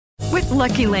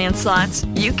Lucky Land Slots,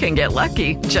 you can get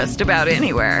lucky just about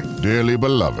anywhere. Dearly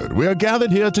beloved, we are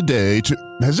gathered here today to...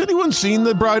 Has anyone seen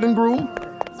the bride and groom?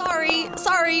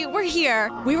 Sorry, we're here.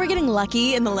 We were getting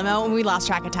lucky in the limo and we lost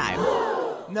track of time.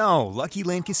 No, Lucky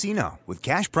Land Casino, with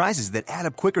cash prizes that add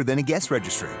up quicker than a guest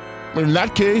registry. In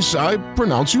that case, I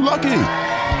pronounce you lucky.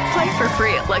 Play for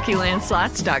free at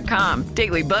LuckyLandSlots.com.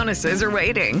 Daily bonuses are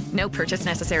waiting. No purchase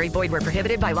necessary. Void where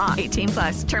prohibited by law.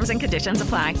 18+. Terms and conditions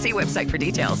apply. See website for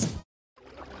details.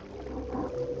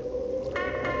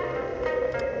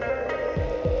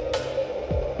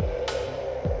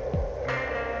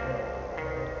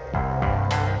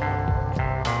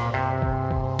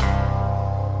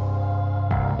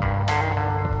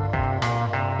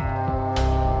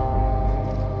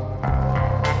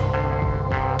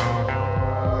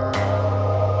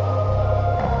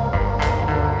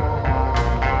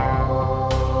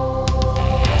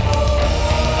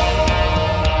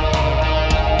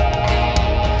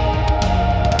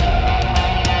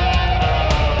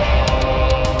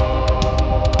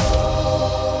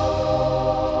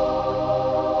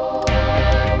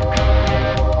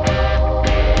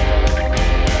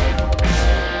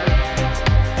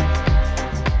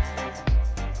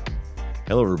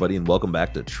 Hello, everybody, and welcome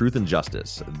back to Truth and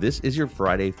Justice. This is your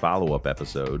Friday follow-up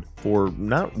episode for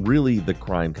not really the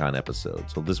CrimeCon episode.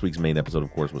 So this week's main episode,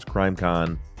 of course, was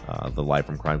CrimeCon, the live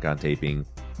from CrimeCon taping.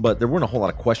 But there weren't a whole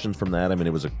lot of questions from that. I mean,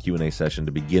 it was a Q&A session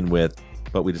to begin with.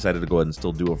 But we decided to go ahead and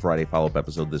still do a Friday follow-up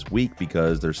episode this week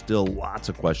because there's still lots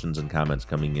of questions and comments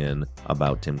coming in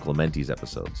about Tim Clementi's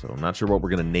episode. So I'm not sure what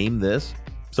we're going to name this.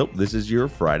 So this is your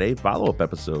Friday follow-up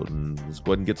episode. And let's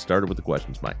go ahead and get started with the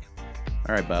questions, Mike.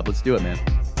 All right, Bob, let's do it, man.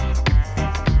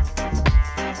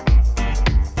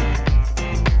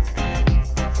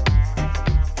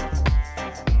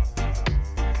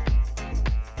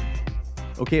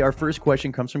 Okay, our first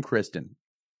question comes from Kristen.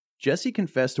 Jesse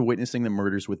confessed to witnessing the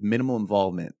murders with minimal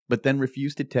involvement, but then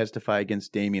refused to testify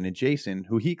against Damien and Jason,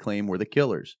 who he claimed were the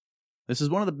killers. This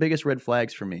is one of the biggest red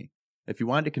flags for me. If he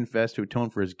wanted to confess to atone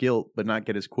for his guilt, but not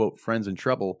get his, quote, friends in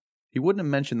trouble, he wouldn't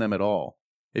have mentioned them at all.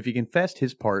 If he confessed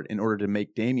his part in order to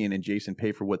make Damien and Jason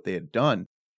pay for what they had done,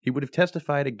 he would have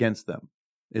testified against them.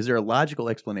 Is there a logical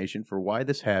explanation for why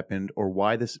this happened or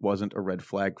why this wasn't a red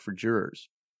flag for jurors?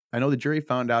 I know the jury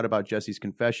found out about Jesse's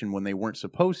confession when they weren't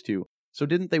supposed to, so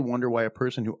didn't they wonder why a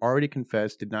person who already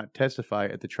confessed did not testify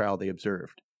at the trial they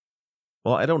observed?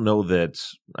 Well, I don't know that.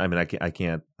 I mean, I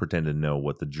can't pretend to know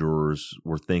what the jurors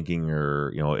were thinking,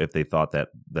 or if they thought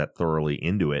that thoroughly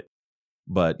into it.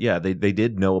 But yeah, they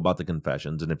did know about the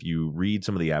confessions, and if you read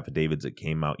some of the affidavits that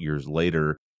came out years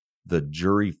later, the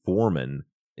jury foreman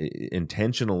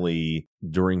intentionally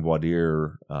during voir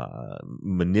dire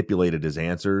manipulated his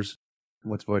answers.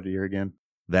 What's voir dire again?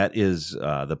 That is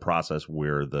the process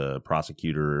where the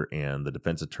prosecutor and the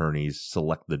defense attorneys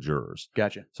select the jurors.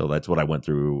 Gotcha. So that's what I went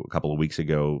through a couple of weeks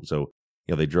ago. So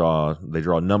they draw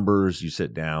numbers, you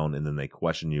sit down, and then they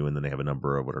question you, and then they have a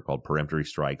number of what are called peremptory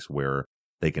strikes, where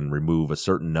they can remove a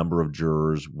certain number of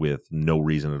jurors with no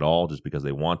reason at all, just because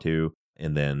they want to.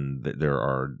 And then there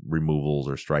are removals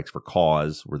or strikes for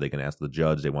cause, where they can ask the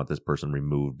judge they want this person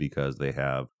removed because they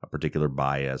have a particular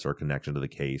bias or connection to the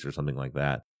case or something like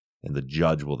that. And the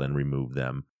judge will then remove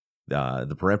them.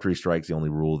 The peremptory strikes, the only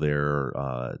rule there,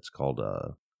 it's called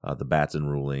the Batson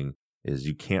ruling, is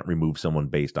you can't remove someone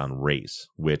based on race,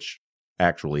 which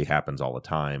actually happens all the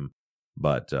time.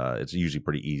 But it's usually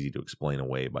pretty easy to explain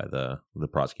away by the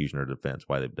prosecution or defense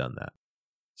why they've done that.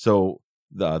 So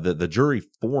the jury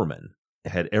foreman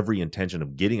had every intention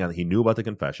of getting on. He knew about the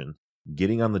confession,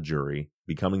 getting on the jury,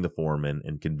 becoming the foreman,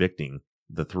 and convicting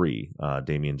the three,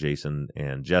 Damien, Jason,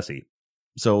 and Jesse.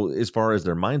 So as far as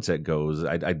their mindset goes,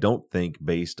 I don't think,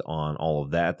 based on all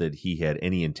of that he had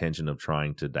any intention of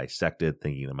trying to dissect it,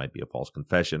 thinking it might be a false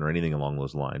confession or anything along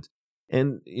those lines.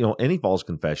 And any false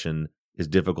confession is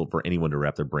difficult for anyone to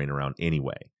wrap their brain around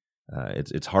anyway.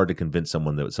 It's hard to convince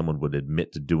someone that someone would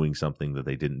admit to doing something that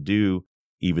they didn't do,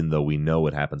 even though we know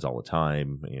it happens all the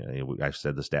time. I've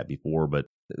said the stat before, but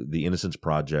the Innocence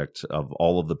Project, of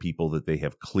all of the people that they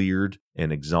have cleared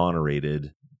and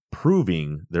exonerated,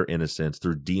 proving their innocence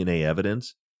through DNA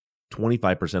evidence,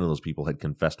 25% of those people had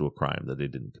confessed to a crime that they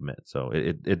didn't commit. So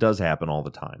it does happen all the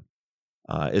time.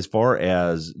 As far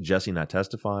as Jesse not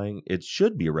testifying, it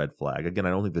should be a red flag. Again, I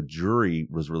don't think the jury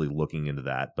was really looking into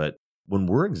that. But when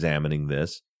we're examining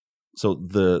this, so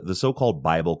the so-called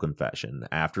Bible confession,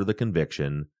 after the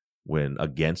conviction, when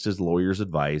against his lawyer's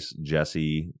advice,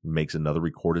 Jesse makes another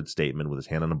recorded statement with his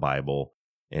hand on a Bible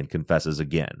and confesses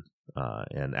again.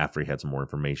 And after he had some more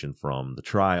information from the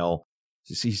trial,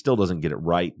 He still doesn't get it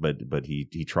right, but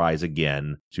he tries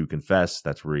again to confess.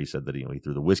 That's where he said that he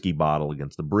threw the whiskey bottle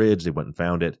against the bridge. They went and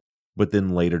found it, but then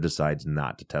later decides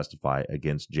not to testify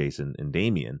against Jason and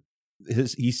Damien.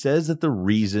 He says that the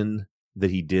reason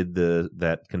that he did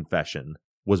that confession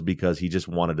was because he just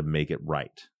wanted to make it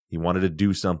right. He wanted to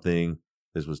do something.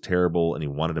 This was terrible, and he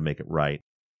wanted to make it right,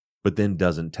 but then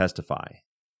doesn't testify.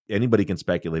 Anybody can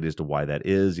speculate as to why that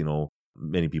is.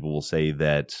 Many people will say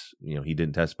that, he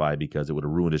didn't testify because it would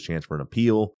have ruined his chance for an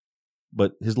appeal.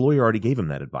 But his lawyer already gave him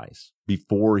that advice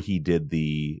before he did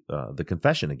the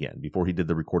confession again, before he did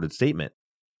the recorded statement.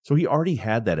 So he already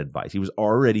had that advice. He was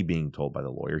already being told by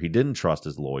the lawyer. He didn't trust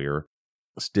his lawyer.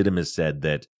 Stidham has said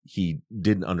that he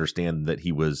didn't understand that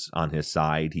he was on his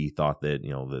side. He thought that,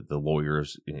 that the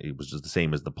lawyers, it was just the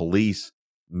same as the police.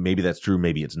 Maybe that's true.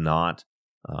 Maybe it's not.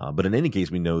 But in any case,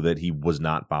 we know that he was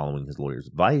not following his lawyer's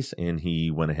advice, and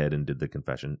he went ahead and did the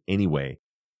confession anyway.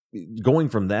 Going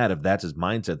from that, if that's his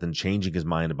mindset, then changing his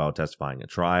mind about testifying at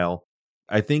trial.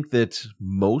 I think that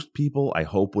most people, I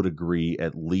hope, would agree,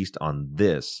 at least on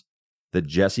this, that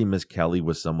Jesse Misskelley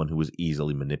was someone who was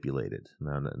easily manipulated.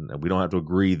 Now, we don't have to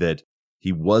agree that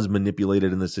he was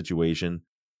manipulated in this situation,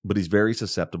 but he's very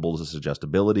susceptible to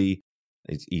suggestibility.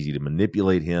 It's easy to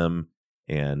manipulate him.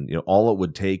 And, all it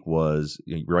would take was,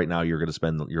 right now you're going to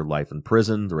spend your life in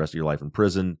prison, the rest of your life in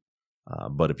prison.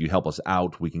 But if you help us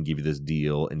out, we can give you this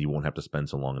deal and you won't have to spend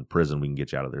so long in prison. We can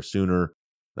get you out of there sooner.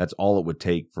 That's all it would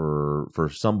take for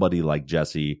somebody like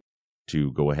Jesse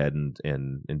to go ahead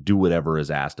and do whatever is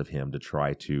asked of him to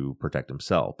try to protect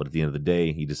himself. But at the end of the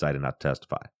day, he decided not to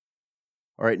testify.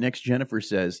 All right, next Jennifer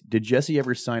says, did Jesse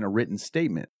ever sign a written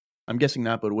statement? I'm guessing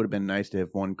not, but it would have been nice to have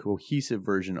one cohesive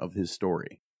version of his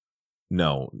story.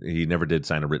 No, he never did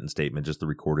sign a written statement, just the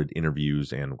recorded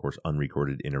interviews and, of course,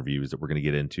 unrecorded interviews that we're going to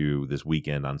get into this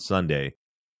weekend on Sunday.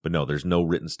 But no, there's no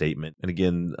written statement. And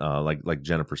again, like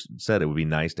Jennifer said, it would be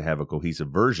nice to have a cohesive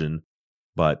version,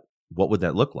 but what would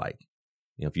that look like?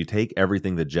 If you take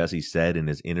everything that Jesse said in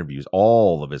his interviews,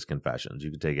 all of his confessions,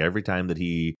 you could take every time that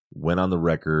he went on the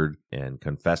record and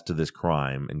confessed to this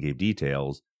crime and gave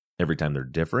details, every time they're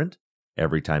different,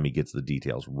 every time he gets the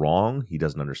details wrong, he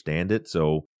doesn't understand it.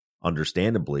 So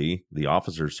understandably, the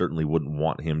officers certainly wouldn't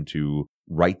want him to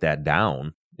write that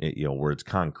down, where it's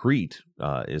concrete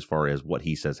as far as what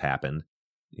he says happened.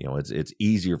 It's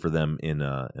easier for them in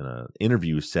a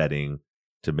interview setting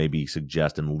to maybe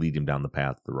suggest and lead him down the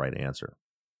path to the right answer.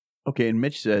 Okay, and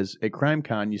Mitch says, at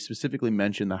CrimeCon, you specifically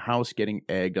mentioned the house getting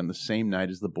egged on the same night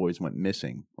as the boys went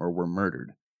missing or were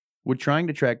murdered. Would trying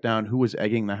to track down who was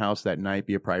egging the house that night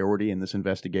be a priority in this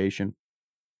investigation?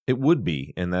 It would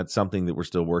be, and that's something that we're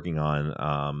still working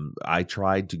on. I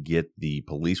tried to get the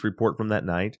police report from that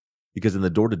night, because in the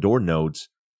door-to-door notes,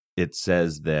 it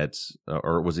says that,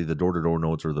 or it was either the door-to-door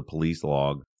notes or the police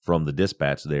log from the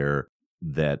dispatch there,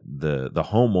 that the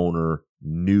homeowner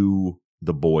knew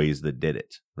the boys that did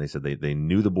it. They said they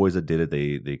knew the boys that did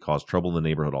it. They caused trouble in the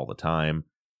neighborhood all the time.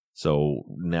 So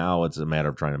now it's a matter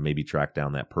of trying to maybe track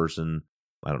down that person.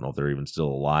 I don't know if they're even still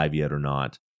alive yet or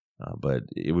not, but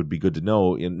it would be good to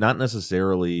know, not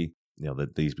necessarily,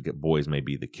 that these boys may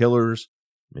be the killers.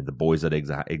 I mean, the boys that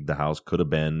egged the house could have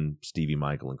been Stevie,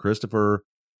 Michael, and Christopher.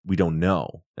 We don't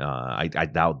know. I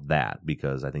doubt that,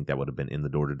 because I think that would have been in the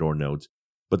door-to-door notes.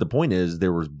 But the point is,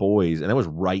 there was boys, and that was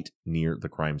right near the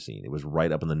crime scene. It was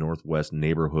right up in the northwest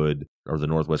neighborhood, or the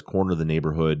northwest corner of the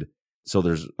neighborhood. So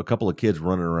there's a couple of kids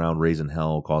running around raising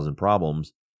hell, causing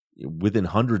problems within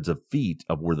hundreds of feet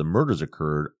of where the murders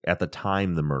occurred at the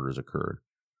time the murders occurred.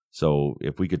 So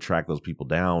if we could track those people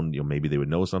down, maybe they would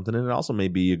know something. And it also may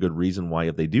be a good reason why,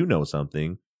 if they do know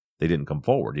something, they didn't come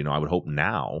forward. I would hope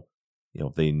now,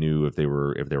 if they knew, if they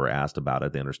were asked about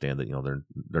it, they understand that,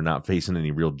 they're not facing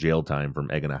any real jail time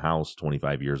from egging a house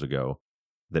 25 years ago,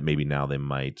 that maybe now they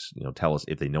might, tell us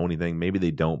if they know anything. Maybe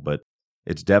they don't, but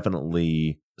it's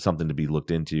definitely something to be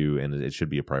looked into, and it should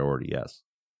be a priority, yes.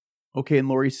 Okay, and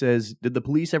Lori says, did the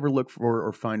police ever look for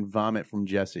or find vomit from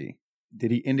Jesse?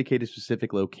 Did he indicate a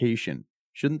specific location?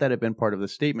 Shouldn't that have been part of the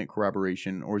statement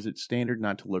corroboration, or is it standard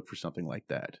not to look for something like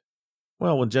that?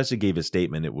 Well, when Jesse gave his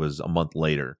statement, it was a month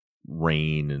later.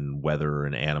 Rain and weather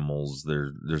and animals,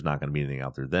 there's not going to be anything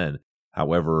out there then.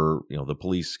 However, the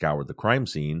police scoured the crime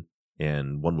scene,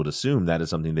 and one would assume that is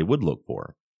something they would look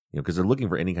for, because they're looking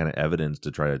for any kind of evidence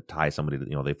to try to tie somebody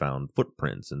to, they found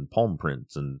footprints and palm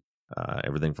prints and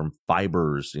everything from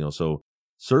fibers, so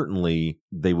certainly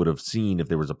they would have seen if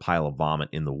there was a pile of vomit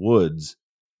in the woods,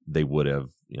 they would have,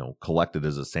 collected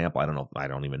as a sample. I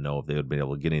don't even know if they would be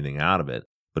able to get anything out of it,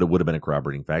 but it would have been a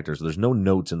corroborating factor. So there's no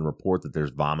notes in the report that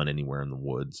there's vomit anywhere in the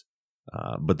woods.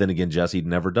 But then again, Jesse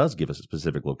never does give us a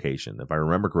specific location. If I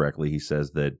remember correctly, he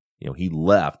says that, he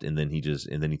left and then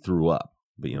he threw up.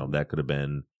 But, that could have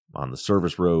been on the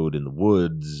service road, in the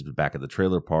woods, back at the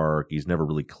trailer park. He's never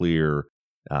really clear,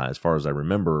 as far as I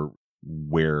remember,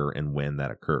 where and when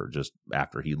that occurred, just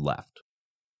after he left.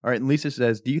 All right, and Lisa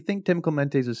says, do you think Tim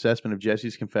Clemente's assessment of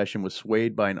Jesse's confession was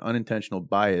swayed by an unintentional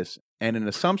bias and an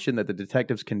assumption that the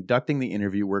detectives conducting the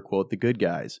interview were, quote, the good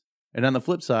guys? And on the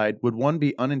flip side, would one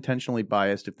be unintentionally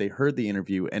biased if they heard the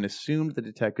interview and assumed the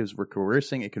detectives were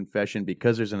coercing a confession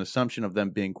because there's an assumption of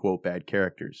them being, quote, bad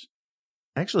characters?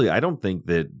 Actually, I don't think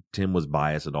that Tim was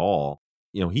biased at all.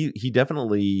 He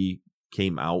definitely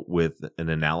came out with an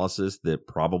analysis that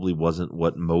probably wasn't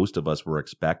what most of us were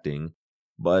expecting.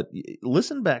 But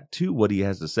listen back to what he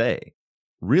has to say.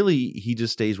 Really, he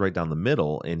just stays right down the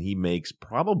middle, and he makes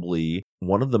probably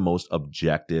one of the most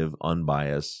objective,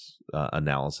 unbiased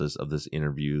analysis of this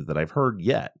interview that I've heard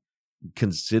yet,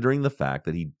 considering the fact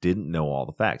that he didn't know all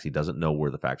the facts. He doesn't know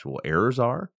where the factual errors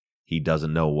are. He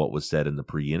doesn't know what was said in the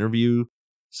pre-interview.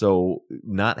 So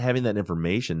not having that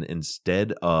information,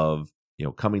 instead of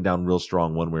coming down real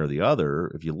strong one way or the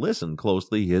other, if you listen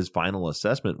closely, his final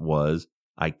assessment was,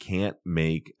 I can't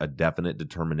make a definite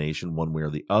determination one way or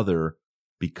the other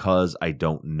because I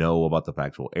don't know about the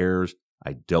factual errors.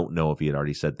 I don't know if he had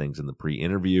already said things in the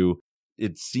pre-interview.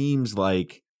 It seems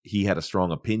like he had a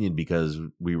strong opinion because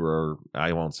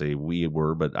I won't say we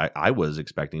were, but I was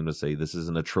expecting him to say this is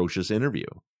an atrocious interview.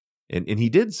 And he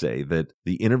did say that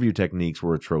the interview techniques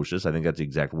were atrocious. I think that's the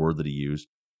exact word that he used,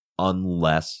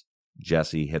 unless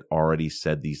Jesse had already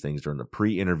said these things during the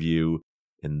pre-interview.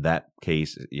 In that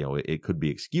case, it could be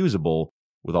excusable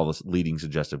with all the leading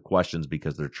suggestive questions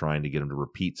because they're trying to get him to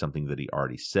repeat something that he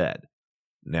already said.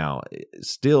 Now,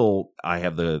 still, I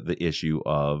have the issue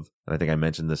of, and I think I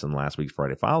mentioned this in last week's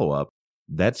Friday follow-up,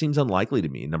 that seems unlikely to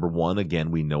me. Number one,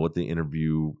 again, we know what the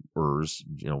interviewers,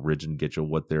 Ridge and Gitchell,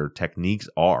 what their techniques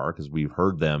are, because we've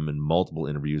heard them in multiple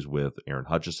interviews with Aaron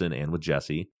Hutchison and with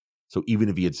Jesse. So even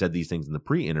if he had said these things in the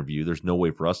pre-interview, there's no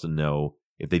way for us to know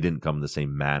if they didn't come in the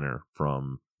same manner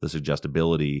from the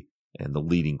suggestibility and the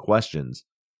leading questions.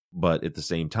 But at the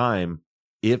same time,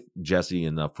 if Jesse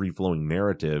in a free-flowing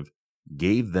narrative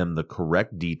gave them the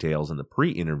correct details in the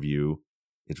pre-interview,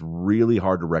 it's really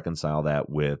hard to reconcile that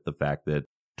with the fact that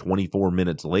 24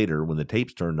 minutes later, when the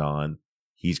tape's turned on,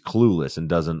 he's clueless and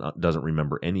doesn't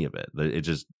remember any of it.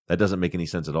 That doesn't make any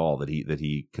sense at all. That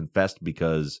he confessed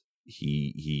because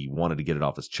he wanted to get it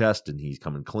off his chest and he's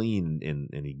coming clean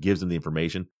and he gives them the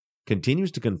information.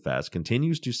 Continues to confess.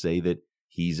 Continues to say that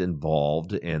he's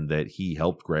involved and that he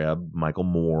helped grab Michael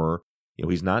Moore.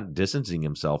 He's not distancing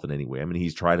himself in any way. I mean,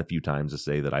 he's tried a few times to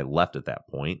say that I left at that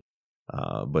point.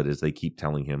 But as they keep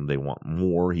telling him they want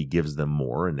more, he gives them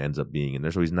more and ends up being in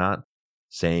there. So he's not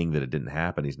saying that it didn't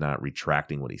happen. He's not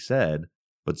retracting what he said,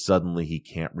 but suddenly he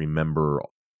can't remember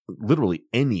literally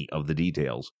any of the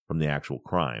details from the actual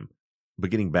crime.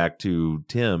 But getting back to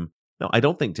Tim, no, I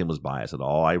don't think Tim was biased at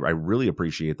all. I really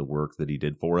appreciate the work that he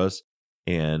did for us.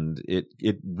 And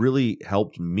it really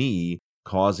helped me,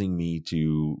 causing me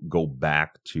to go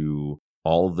back to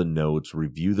all of the notes,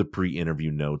 review the pre-interview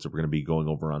notes that we're going to be going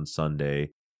over on Sunday,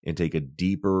 and take a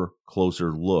deeper,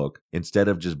 closer look. Instead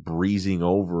of just breezing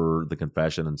over the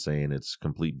confession and saying it's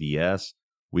complete BS,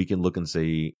 we can look and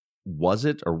say, was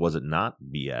it or was it not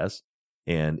BS?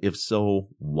 And if so,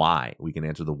 why? We can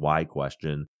answer the why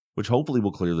question, which hopefully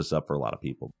will clear this up for a lot of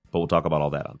people. But we'll talk about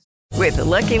all that on. With the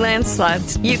Lucky Land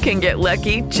Slots, you can get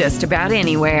lucky just about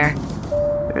anywhere.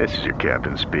 This is your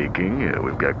captain speaking.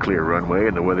 We've got clear runway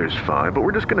and the weather's fine, but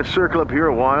we're just going to circle up here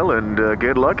a while and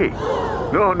get lucky.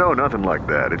 No, nothing like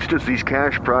that. It's just these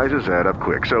cash prizes add up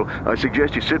quick. So I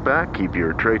suggest you sit back, keep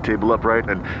your tray table upright,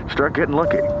 and start getting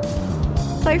lucky.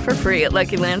 Play for free at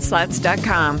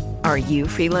LuckyLandSlots.com. Are you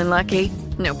feeling lucky?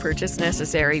 No purchase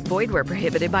necessary. Void where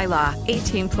prohibited by law.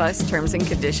 18+ terms and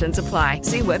conditions apply.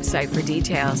 See website for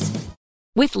details.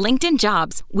 With LinkedIn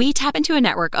Jobs, we tap into a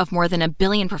network of more than 1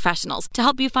 billion professionals to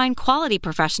help you find quality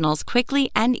professionals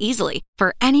quickly and easily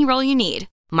for any role you need.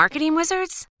 Marketing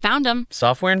wizards? Found them.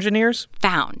 Software engineers?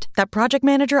 Found. That project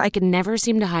manager I could never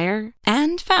seem to hire?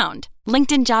 And found.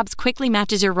 LinkedIn Jobs quickly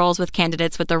matches your roles with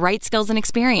candidates with the right skills and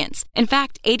experience. In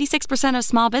fact, 86% of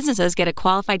small businesses get a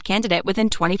qualified candidate within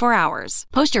 24 hours.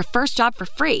 Post your first job for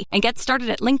free and get started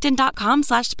at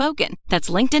linkedin.com/spoken. That's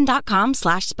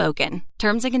linkedin.com/spoken.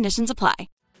 Terms and conditions apply. All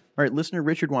right, listener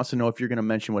Richard wants to know if you're going to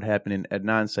mention what happened in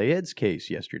Adnan Syed's case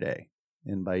yesterday.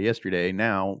 And by yesterday,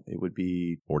 now, it would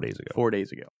be 4 days ago. 4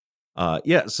 days ago.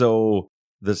 So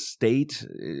the state,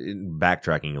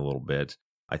 backtracking a little bit,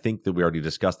 I think that we already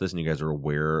discussed this, and you guys are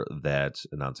aware that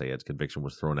Adnan Syed's conviction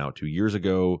was thrown out 2 years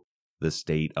ago. The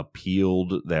state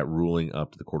appealed that ruling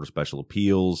up to the Court of Special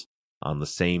Appeals on the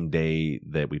same day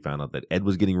that we found out that Ed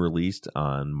was getting released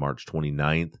on March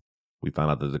 29th. We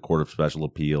found out that the Court of Special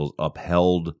Appeals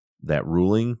upheld that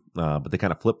ruling, but they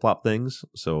kind of flip-flopped things.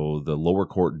 So the lower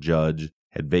court judge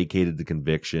had vacated the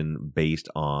conviction based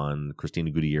on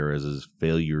Cristina Gutierrez's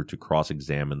failure to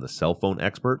cross-examine the cell phone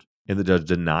expert. And the judge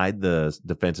denied the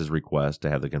defense's request to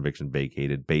have the conviction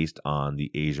vacated based on the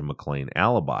Asia McClain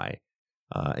alibi.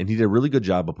 And he did a really good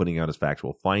job of putting out his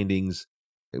factual findings.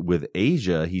 With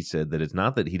Asia, he said that it's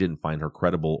not that he didn't find her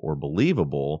credible or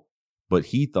believable, but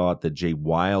he thought that Jay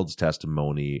Wilde's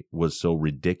testimony was so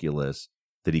ridiculous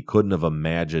that he couldn't have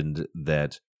imagined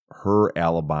that her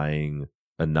alibying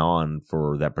Anon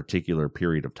for that particular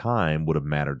period of time would have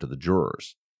mattered to the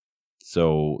jurors.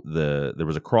 So there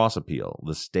was a cross appeal.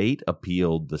 The state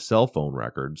appealed the cell phone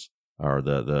records, or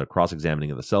the cross-examining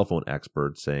of the cell phone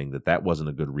expert, saying that that wasn't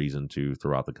a good reason to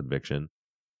throw out the conviction.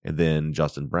 And then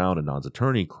Justin Brown, Anon's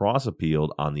attorney,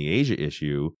 cross-appealed on the Asia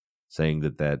issue, saying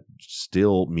that that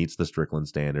still meets the Strickland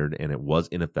standard and it was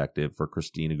ineffective for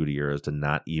Cristina Gutierrez to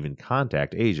not even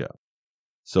contact Asia.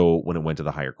 So when it went to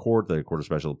the higher court, the Court of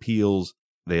Special Appeals,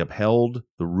 they upheld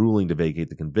the ruling to vacate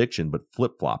the conviction, but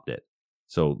flip-flopped it.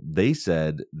 So they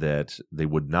said that they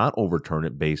would not overturn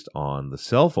it based on the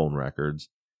cell phone records,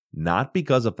 not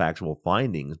because of factual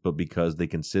findings, but because they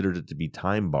considered it to be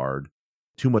time-barred.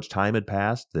 Too much time had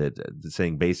passed, that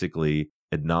saying basically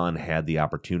Adnan had the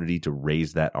opportunity to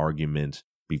raise that argument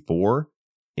before,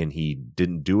 and he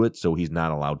didn't do it, so he's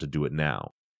not allowed to do it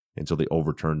now. And so they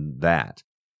overturned that.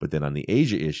 But then on the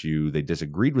Asia issue, they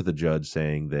disagreed with the judge,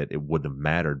 saying that it wouldn't have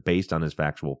mattered based on his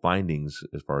factual findings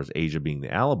as far as Asia being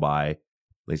the alibi.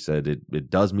 They said it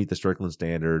does meet the Strickland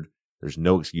standard. There's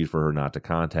no excuse for her not to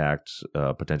contact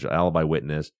a potential alibi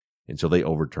witness, and so they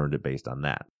overturned it based on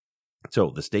that.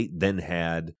 So the state then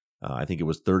had, I think it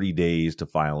was 30 days to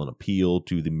file an appeal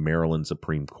to the Maryland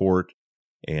Supreme Court.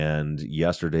 And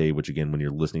yesterday, which again, when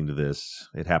you're listening to this,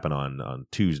 it happened on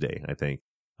Tuesday, I think,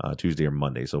 Tuesday or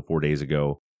Monday, so 4 days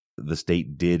ago, the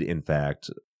state did, in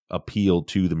fact, appeal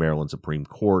to the Maryland Supreme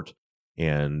Court.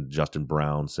 And Justin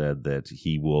Brown said that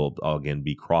he will, again,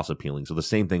 be cross-appealing. So the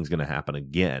same thing's going to happen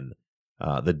again.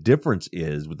 The difference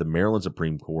is with the Maryland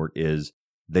Supreme Court is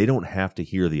they don't have to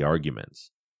hear the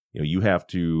arguments. You have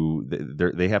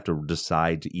to, they have to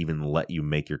decide to even let you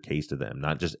make your case to them.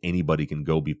 Not just anybody can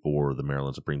go before the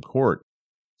Maryland Supreme Court.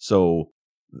 So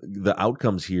the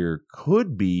outcomes here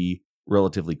could be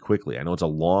relatively quickly. I know it's a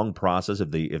long process.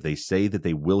 If they say that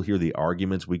they will hear the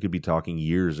arguments, we could be talking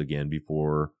years again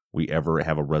before we ever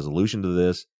have a resolution to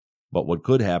this. But what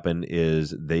could happen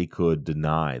is they could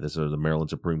deny this, or the Maryland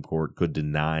Supreme Court could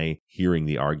deny hearing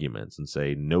the arguments and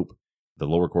say, nope, the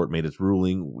lower court made its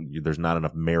ruling. There's not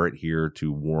enough merit here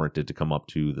to warrant it to come up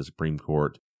to the Supreme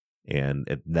Court. And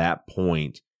at that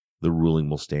point, the ruling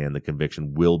will stand. The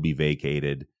conviction will be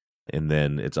vacated. And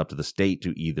then it's up to the state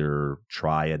to either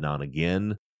try Adnan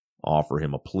again, offer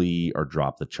him a plea, or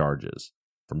drop the charges.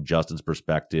 From Justin's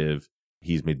perspective,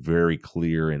 he's made very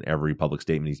clear in every public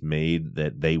statement he's made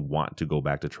that they want to go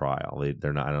back to trial.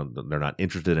 They're not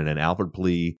interested in an Alford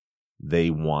plea. They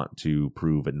want to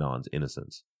prove Adnan's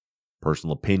innocence.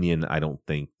 Personal opinion, I don't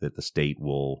think that the state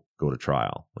will go to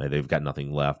trial. They've got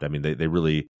nothing left. I mean, they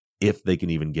really, if they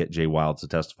can even get Jay Wilde to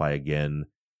testify again,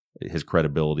 his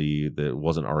credibility that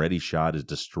wasn't already shot is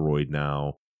destroyed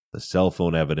now. The cell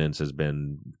phone evidence has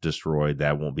been destroyed.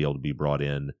 That won't be able to be brought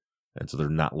in. And so they're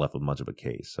not left with much of a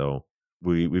case. So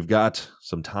we've got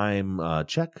some time.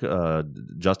 Check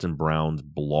Justin Brown's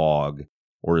blog,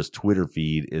 or his Twitter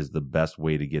feed is the best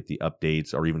way to get the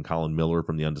updates, or even Colin Miller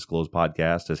from the Undisclosed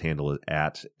podcast. His handle is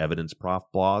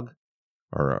 @EvidenceProfBlog,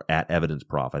 or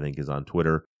 @EvidenceProf, I think, is on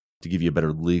Twitter, to give you a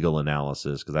better legal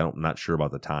analysis, because I'm not sure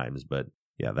about the times. But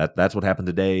yeah, that's what happened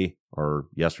today, or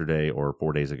yesterday, or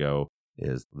 4 days ago,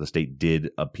 is the state did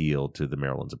appeal to the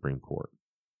Maryland Supreme Court.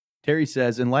 Terry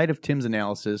says, in light of Tim's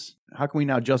analysis, how can we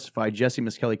now justify Jesse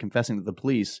Miskelly confessing to the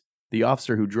police, the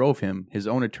officer who drove him, his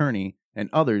own attorney, and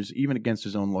others, even against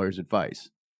his own lawyer's advice?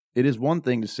 It is one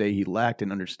thing to say he lacked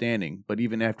an understanding, but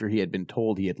even after he had been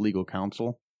told he had legal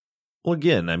counsel? Well,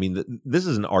 again, I mean, this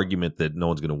is an argument that no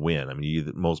one's going to win. I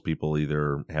mean, most people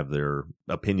either have their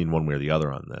opinion one way or the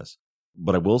other on this.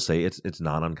 But I will say it's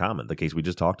not uncommon. The case we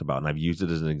just talked about, and I've used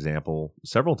it as an example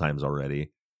several times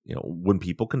already. When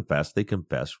people confess, they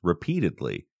confess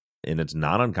repeatedly. And it's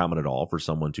not uncommon at all for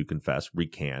someone to confess,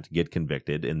 recant, get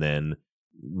convicted, and then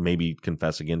maybe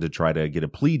confess again to try to get a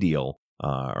plea deal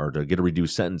or to get a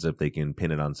reduced sentence if they can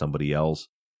pin it on somebody else.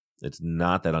 It's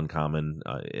not that uncommon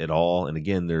at all. And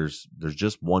again, there's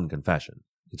just one confession.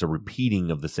 It's a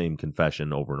repeating of the same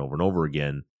confession over and over and over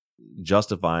again.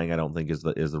 Justifying, I don't think is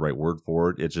the right word for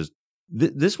it. It's just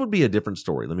this would be a different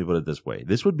story. Let me put it this way: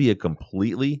 this would be a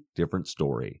completely different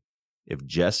story if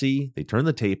Jesse, they turned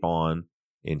the tape on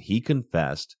and he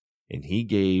confessed and he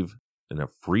gave in a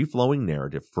free-flowing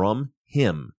narrative from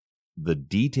him the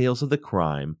details of the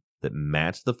crime that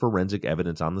matched the forensic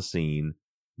evidence on the scene.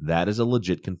 That is a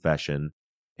legit confession.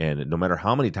 And no matter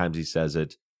how many times he says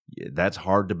it, that's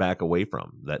hard to back away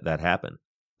from. That happened.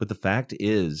 But the fact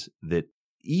is that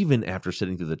even after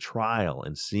sitting through the trial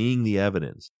and seeing the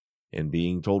evidence and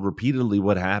being told repeatedly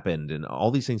what happened and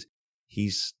all these things, he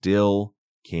still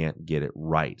can't get it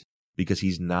right. Because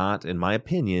he's not, in my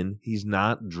opinion, he's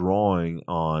not drawing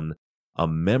on a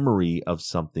memory of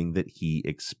something that he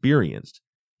experienced.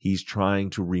 He's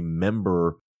trying to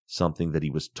remember something that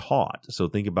he was taught. So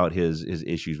think about his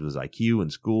issues with his IQ in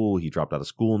school. He dropped out of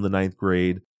school in the 9th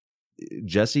grade.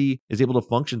 Jesse is able to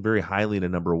function very highly in a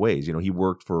number of ways. You know, he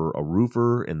worked for a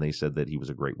roofer, and they said that he was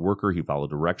a great worker. He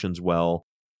followed directions well.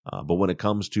 But when it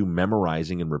comes to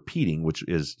memorizing and repeating, which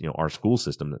is, you know, our school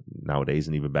system nowadays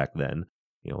and even back then,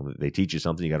 you know, they teach you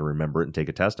something, you got to remember it and take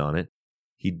a test on it.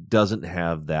 He doesn't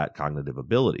have that cognitive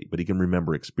ability, but he can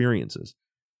remember experiences.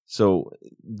 So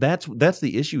that's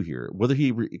the issue here. Whether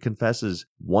he confesses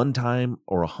one time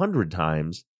or 100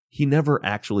 times, he never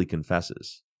actually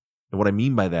confesses. And what I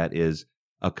mean by that is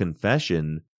a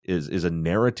confession is a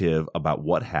narrative about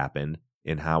what happened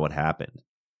and how it happened.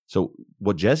 So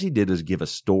what Jesse did is give a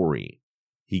story.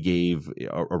 He gave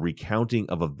a recounting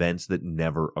of events that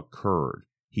never occurred.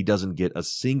 He doesn't get a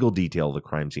single detail of the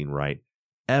crime scene right,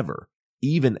 ever,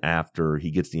 even after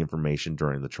he gets the information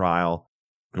during the trial.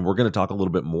 And we're going to talk a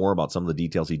little bit more about some of the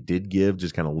details he did give,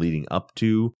 just kind of leading up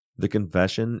to the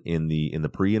confession in the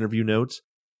pre-interview notes.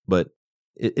 But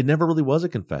it never really was a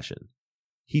confession.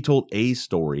 He told a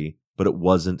story, but it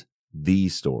wasn't the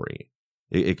story.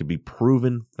 It could be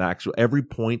proven factual. Every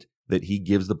point that he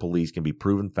gives the police can be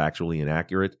proven factually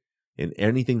inaccurate. And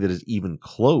anything that is even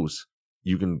close,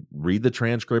 you can read the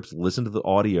transcripts, listen to the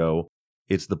audio.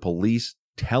 It's the police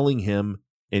telling him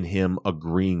and him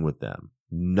agreeing with them.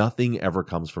 Nothing ever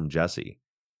comes from Jesse.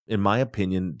 In my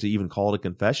opinion, to even call it a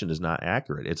confession is not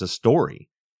accurate. It's a story,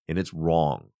 and it's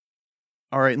wrong.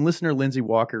 All right, and listener Lindsay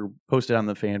Walker posted on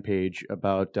the fan page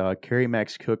about Carrie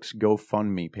Max Cook's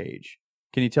GoFundMe page.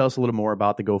 Can you tell us a little more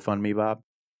about the GoFundMe, Bob?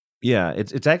 Yeah,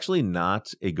 it's actually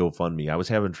not a GoFundMe. I was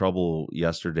having trouble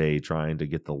yesterday trying to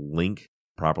get the link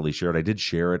properly shared. I did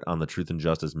share it on the Truth and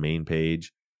Justice main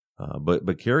page,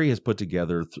 but Carrie has put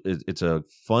together, it's a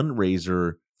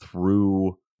fundraiser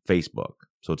through Facebook.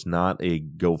 So it's not a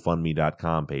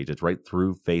GoFundMe.com page. It's right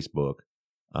through Facebook.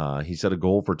 He set a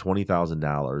goal for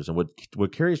 $20,000. And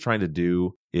what Carrie is trying to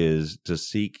do is to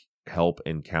seek help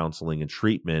and counseling and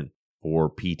treatment for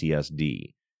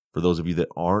PTSD. For those of you that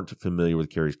aren't familiar with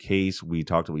Carrie's case, we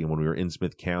talked about when we were in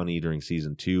Smith County during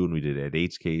season 2, and we did Ed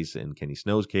Ates' case and Kenny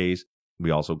Snow's case. We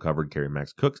also covered Carrie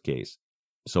Max Cook's case.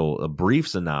 So a brief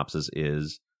synopsis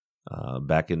is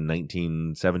back in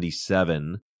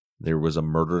 1977, there was a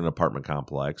murder in an apartment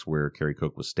complex where Carrie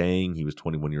Cook was staying. He was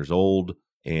 21 years old,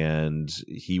 and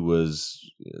he was,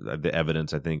 the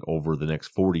evidence, I think, over the next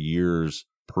 40 years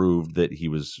proved that he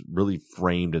was really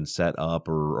framed and set up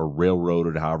or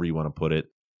railroaded, however you want to put it.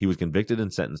 He was convicted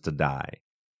and sentenced to die.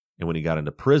 And when he got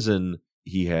into prison,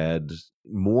 he had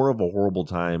more of a horrible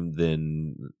time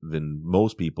than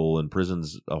most people, and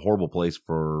prison's a horrible place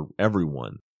for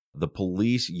everyone. The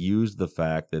police used the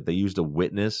fact that they used a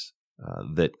witness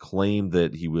that claimed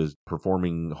that he was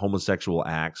performing homosexual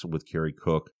acts with Carrie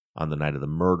Cook on the night of the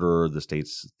murder. The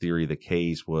state's theory of the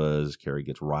case was Carrie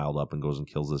gets riled up and goes and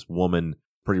kills this woman.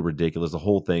 Pretty ridiculous. The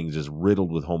whole thing is just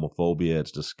riddled with homophobia. It's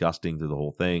disgusting through the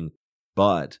whole thing.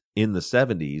 But in the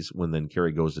 70s, when then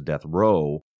Carrie goes to death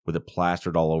row, with it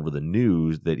plastered all over the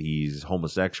news that he's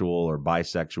homosexual or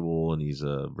bisexual and he's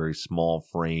a very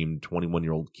small-framed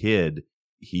 21-year-old kid,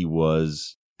 he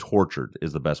was tortured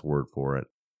is the best word for it.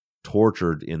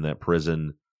 Tortured in that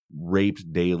prison,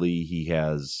 raped daily. He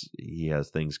has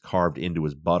things carved into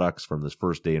his buttocks from this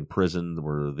first day in prison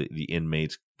where the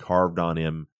inmates carved on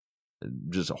him.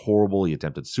 Just horrible. He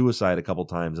attempted suicide a couple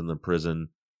times in the prison.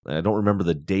 I don't remember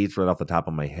the dates right off the top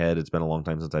of my head. It's been a long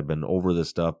time since I've been over this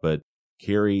stuff, but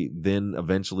Carrie then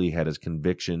eventually had his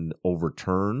conviction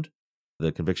overturned.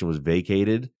 The conviction was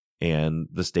vacated, and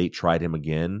the state tried him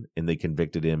again, and they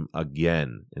convicted him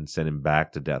again and sent him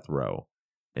back to death row.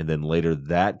 And then later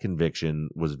that conviction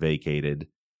was vacated,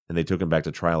 and they took him back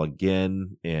to trial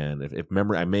again. And if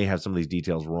memory, I may have some of these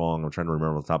details wrong. I'm trying to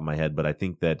remember off the top of my head, but I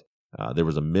think that There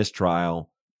was a mistrial,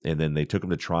 and then they took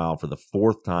him to trial for the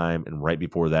fourth time, and right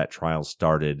before that trial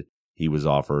started, he was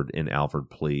offered an Alford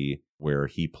plea where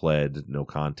he pled no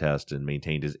contest and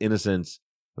maintained his innocence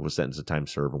and was sentenced to time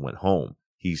served and went home.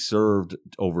 He served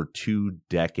over 2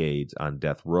 decades on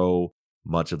death row,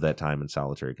 much of that time in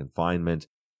solitary confinement.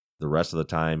 The rest of the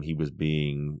time, he was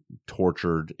being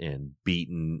tortured and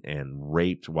beaten and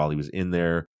raped while he was in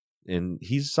there, and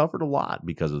he's suffered a lot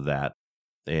because of that.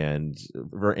 And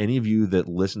for any of you that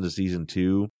listened to season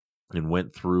 2 and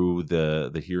went through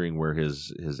the hearing where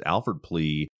his Alford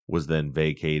plea was then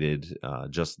vacated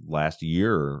just last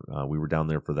year, we were down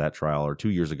there for that trial, or 2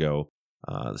 years ago,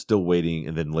 still waiting,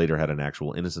 and then later had an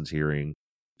actual innocence hearing.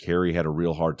 Kerry had a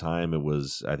real hard time. It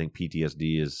was, I think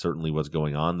PTSD is certainly what's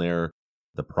going on there.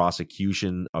 The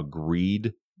prosecution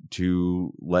agreed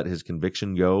to let his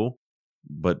conviction go,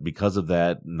 but because of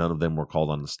that, none of them were called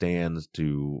on the stand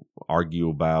to argue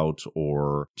about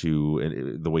or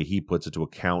to, the way he puts it, to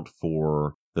account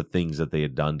for the things that they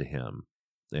had done to him.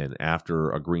 And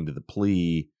after agreeing to the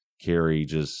plea, Kerry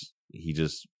just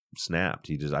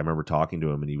snapped. I remember talking to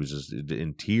him, and he was just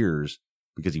in tears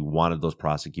because he wanted those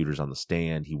prosecutors on the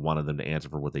stand. He wanted them to answer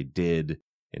for what they did,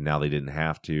 and now they didn't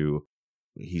have to.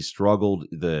 He struggled.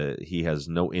 He has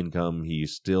no income.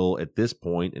 He's still, at this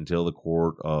point, until the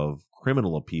Court of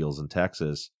Criminal Appeals in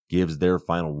Texas gives their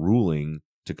final ruling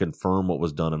to confirm what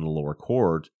was done in the lower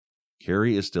court,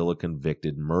 Kerry is still a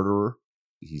convicted murderer.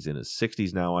 He's in his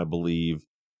 60s now, I believe.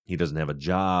 He doesn't have a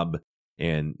job,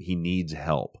 and he needs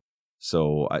help.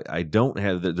 So I don't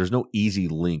have, there's no easy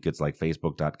link. It's like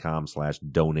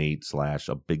facebook.com/donate/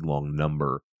 a big long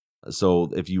number. So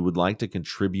if you would like to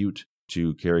contribute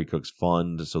to Kerry Cook's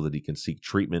fund so that he can seek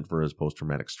treatment for his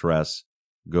post-traumatic stress,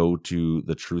 go to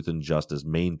the Truth and Justice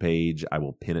main page. I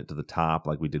will pin it to the top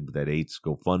like we did with that 8's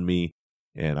GoFundMe.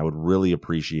 And I would really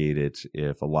appreciate it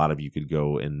if a lot of you could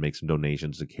go and make some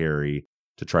donations to Kerry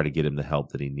to try to get him the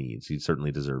help that he needs. He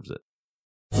certainly deserves it.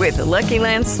 With the Lucky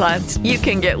Land Slots, you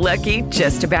can get lucky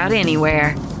just about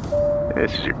anywhere.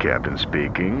 This is your captain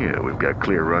speaking. We've got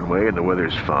clear runway and the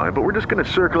weather's fine, but we're just going to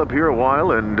circle up here a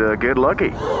while and get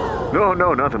lucky.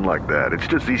 No, nothing like that. It's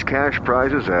just these cash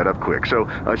prizes add up quick. So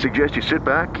I suggest you sit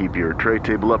back, keep your tray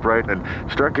table upright, and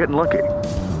start getting lucky.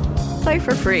 Play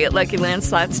for free at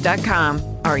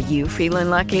LuckyLandSlots.com. Are you feeling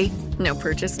lucky? No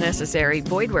purchase necessary.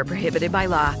 Void where prohibited by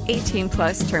law.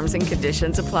 18+ terms and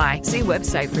conditions apply. See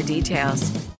website for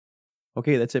details.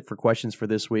 Okay, that's it for questions for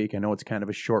this week. I know it's kind of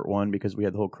a short one because we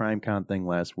had the whole crime count thing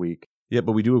last week. Yeah,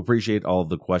 but we do appreciate all of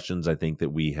the questions. I think that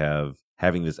we have,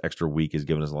 having this extra week has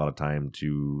given us a lot of time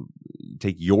to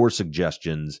take your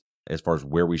suggestions as far as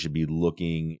where we should be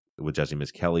looking with Jesse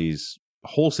Miskelly's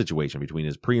whole situation between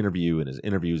his pre-interview and his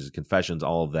interviews, his confessions,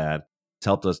 all of that. It's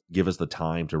helped us, give us the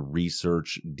time to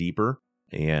research deeper.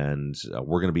 And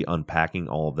we're going to be unpacking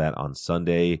all of that on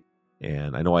Sunday.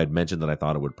 And I know I had mentioned that I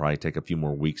thought it would probably take a few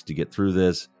more weeks to get through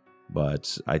this,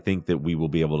 but I think that we will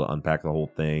be able to unpack the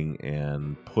whole thing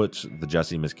and put the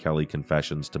Jesse Miskelly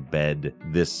confessions to bed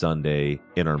this Sunday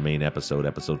in our main episode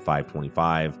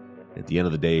 525. At the end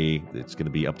of the day, it's going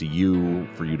to be up to you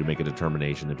for you to make a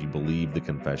determination if you believe the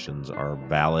confessions are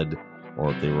valid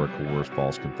or if they were a coerced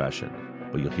false confession.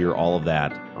 But you'll hear all of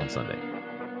that on Sunday.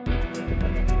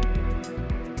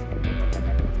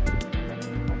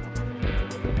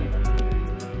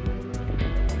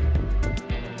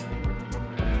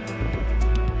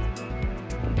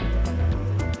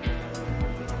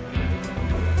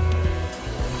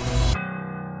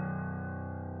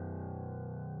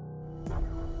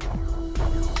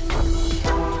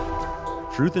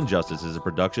 Truth and Justice is a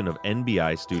production of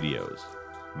NBI Studios.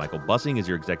 Michael Bussing is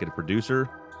your executive producer,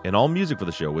 and all music for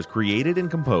the show was created and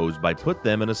composed by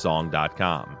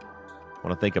PutThemInASong.com. I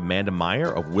want to thank Amanda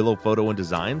Meyer of Willow Photo and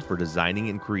Designs for designing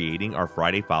and creating our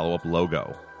Friday Follow-Up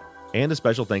logo. And a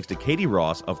special thanks to Katie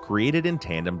Ross of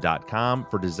CreatedInTandem.com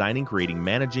for designing, creating,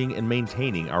 managing, and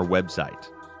maintaining our website.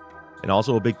 And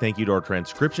also a big thank you to our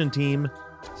transcription team,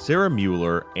 Sarah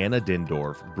Mueller, Anna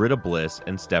Dindorf, Britta Bliss,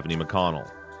 and Stephanie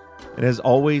McConnell. And as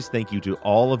always, thank you to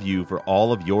all of you for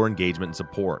all of your engagement and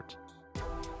support.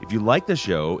 If you like the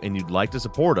show and you'd like to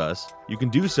support us, you can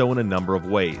do so in a number of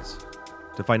ways.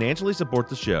 To financially support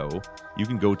the show, you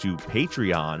can go to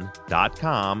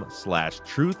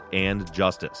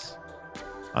patreon.com/truthandjustice.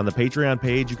 On the Patreon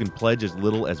page, you can pledge as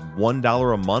little as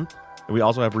 $1 a month, and we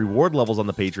also have reward levels on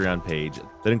the Patreon page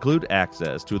that include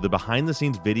access to the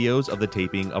behind-the-scenes videos of the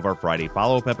taping of our Friday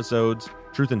Follow-Up episodes,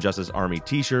 Truth and Justice Army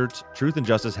t-shirts, Truth and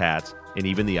Justice hats, and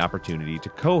even the opportunity to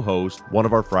co-host one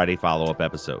of our Friday Follow-Up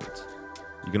episodes.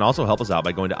 You can also help us out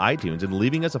by going to iTunes and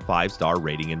leaving us a 5-star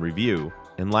rating and review.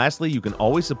 And lastly, you can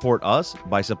always support us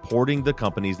by supporting the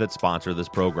companies that sponsor this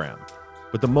program.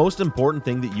 But the most important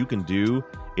thing that you can do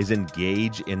is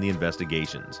engage in the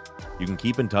investigations. You can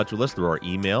keep in touch with us through our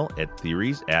email at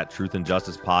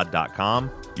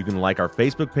theories@truthandjusticepod.com. You can like our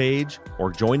Facebook page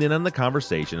or join in on the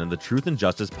conversation in the Truth and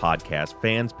Justice Podcast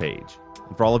fans page.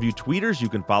 And for all of you tweeters, you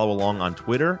can follow along on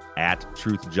Twitter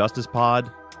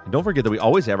 @TruthJusticePod. And don't forget that we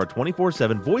always have our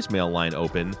 24/7 voicemail line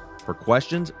open for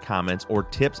questions, comments, or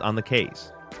tips on the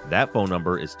case. That phone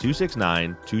number is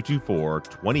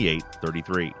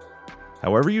 269-224-2833.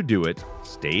 However you do it,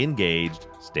 stay engaged,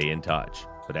 stay in touch.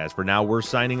 But as for now, we're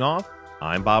signing off.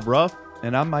 I'm Bob Ruff.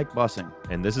 And I'm Mike Bussing.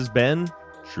 And this has been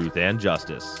Truth and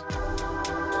Justice.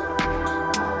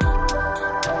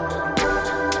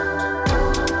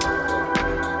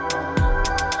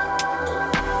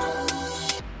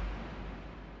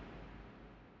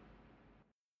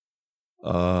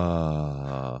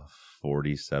 Uh,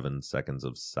 47 seconds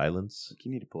of silence.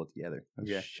 You need to pull it together.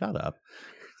 Okay. Shut up.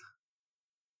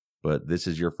 But this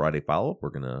is your Friday follow-up.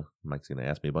 Mike's gonna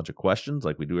ask me a bunch of questions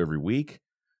like we do every week.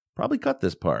 Probably cut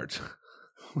this part.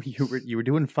 You were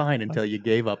doing fine until you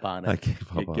gave up on it.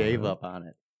 I gave up on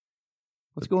it.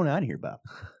 What's going on here, Bob?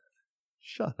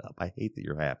 Shut up. I hate that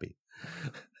you're happy.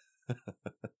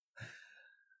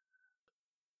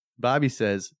 Bobby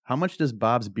says, how much does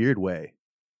Bob's beard weigh?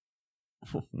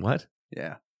 What?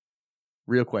 Yeah.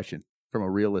 Real question from a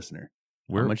real listener.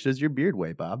 How much does your beard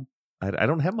weigh, Bob? I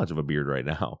don't have much of a beard right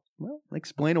now. Well,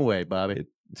 explain away, Bobby.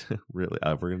 Really?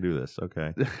 We're going to do this.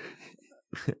 Okay.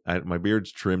 My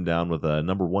beard's trimmed down with a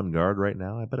number 1 guard right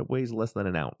now. I bet it weighs less than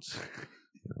an ounce.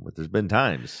 But there's been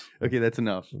times. Okay, that's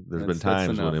enough. There's been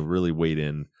times when it really weighed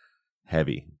in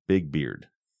heavy. Big beard.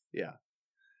 Yeah.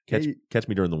 Catch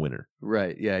me during the winter.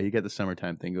 Right. Yeah, you got the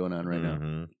summertime thing going on right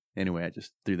now. Anyway, I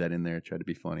just threw that in there, tried to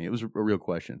be funny. It was a real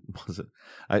question. Was it?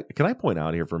 Can I point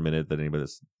out here for a minute that anybody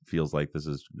that feels like this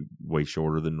is way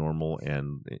shorter than normal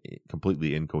and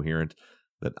completely incoherent,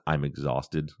 that I'm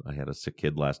exhausted. I had a sick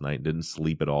kid last night, didn't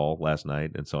sleep at all last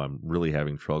night, and so I'm really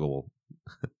having trouble.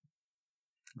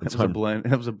 That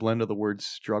was a blend of the words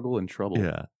struggle and trouble.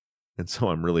 Yeah. And so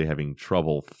I'm really having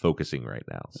trouble focusing right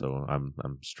now. So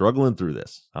I'm struggling through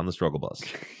this on the struggle bus.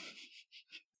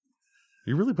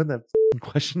 You really put that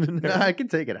question in there? No, I can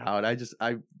take it out. I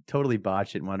totally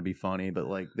botched it and want to be funny, but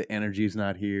like the energy's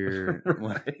not here.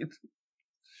 Right.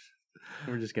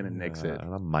 We're just gonna nix it.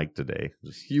 I'm Mike today.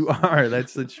 You are.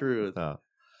 That's the truth. Oh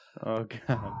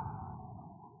God.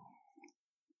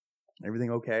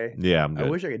 Everything okay? Yeah, I'm good. I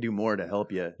wish I could do more to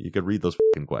help you. You could read those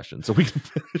questions so we can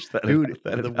finish that. Dude,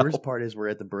 the worst part is we're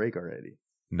at the break already.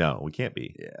 No, we can't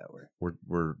be. Yeah,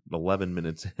 we're 11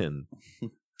 minutes in.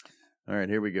 All right,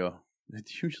 here we go.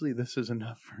 Usually this is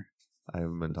enough for... I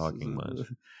haven't been talking much.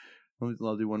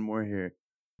 I'll do one more here.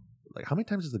 Like, how many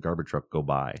times does the garbage truck go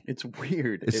by? It's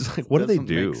weird. It's like, what do they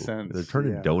do? They're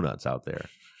turning donuts out there.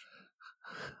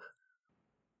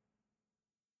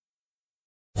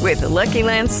 With the Lucky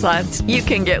Land Slots, you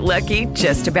can get lucky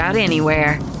just about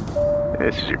anywhere.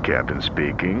 This is your captain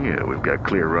speaking. We've got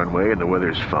clear runway and the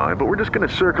weather's fine, but we're just going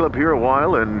to circle up here a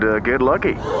while and get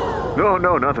lucky.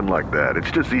 No, nothing like that. It's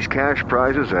just these cash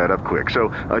prizes add up quick. So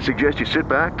I suggest you sit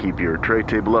back, keep your tray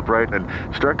table upright, and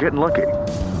start getting lucky.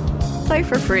 Play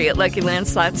for free at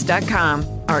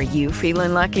LuckyLandSlots.com. Are you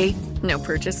feeling lucky? No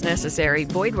purchase necessary.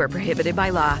 Void where prohibited by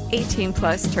law.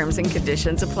 18+ terms and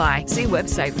conditions apply. See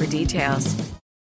website for details.